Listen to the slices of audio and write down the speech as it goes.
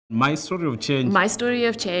My story of change. My story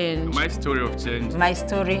of change. My story of change. My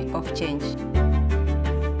story of change.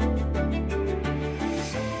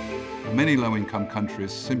 Many low-income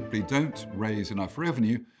countries simply don't raise enough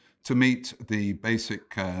revenue to meet the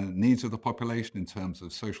basic needs of the population in terms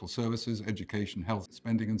of social services, education, health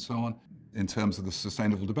spending, and so on. In terms of the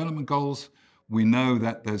Sustainable Development Goals, we know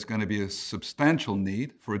that there's going to be a substantial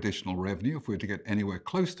need for additional revenue if we're to get anywhere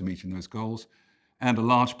close to meeting those goals. And a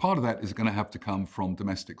large part of that is going to have to come from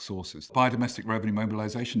domestic sources. By domestic revenue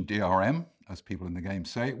mobilization, DRM, as people in the game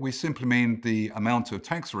say, we simply mean the amount of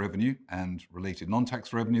tax revenue and related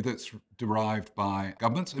non-tax revenue that's derived by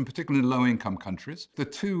governments, in particular in low-income countries. The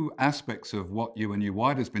two aspects of what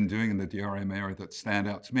UNU-WIDER has been doing in the DRM area that stand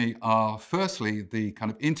out to me are, firstly, the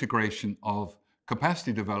kind of integration of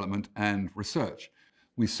capacity development and research.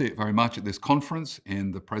 We see it very much at this conference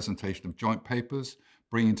in the presentation of joint papers,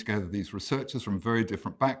 bringing together these researchers from very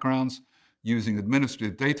different backgrounds, using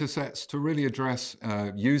administrative data sets to really address,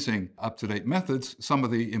 using up-to-date methods, some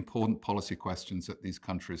of the important policy questions that these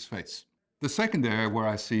countries face. The second area where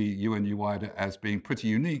I see UNU-WIDER as being pretty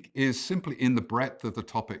unique is simply in the breadth of the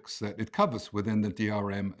topics that it covers within the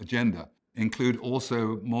DRM agenda. Include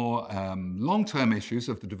also more long-term issues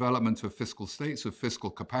of the development of fiscal states, of fiscal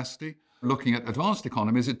capacity. Looking at advanced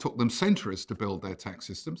economies, it took them centuries to build their tax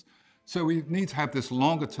systems. So we need to have this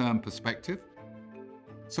longer-term perspective.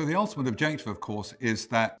 So the ultimate objective, of course, is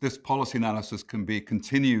that this policy analysis can be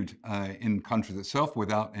continued in countries itself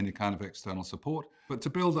without any kind of external support, but to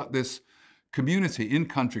build up this community,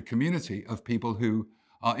 in-country community of people who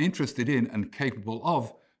are interested in and capable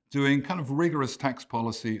of doing kind of rigorous tax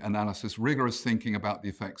policy analysis, rigorous thinking about the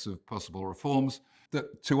effects of possible reforms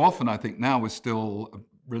that too often, I think, now is still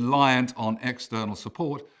reliant on external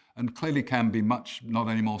support and clearly can be much, not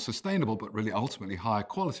only more sustainable, but really ultimately higher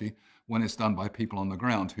quality when it's done by people on the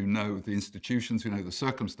ground who know the institutions, who know the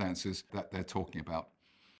circumstances that they're talking about.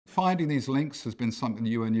 Finding these links has been something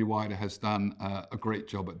UNU-WIDER has done a great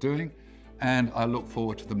job at doing, and I look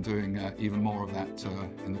forward to them doing even more of that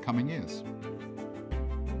in the coming years.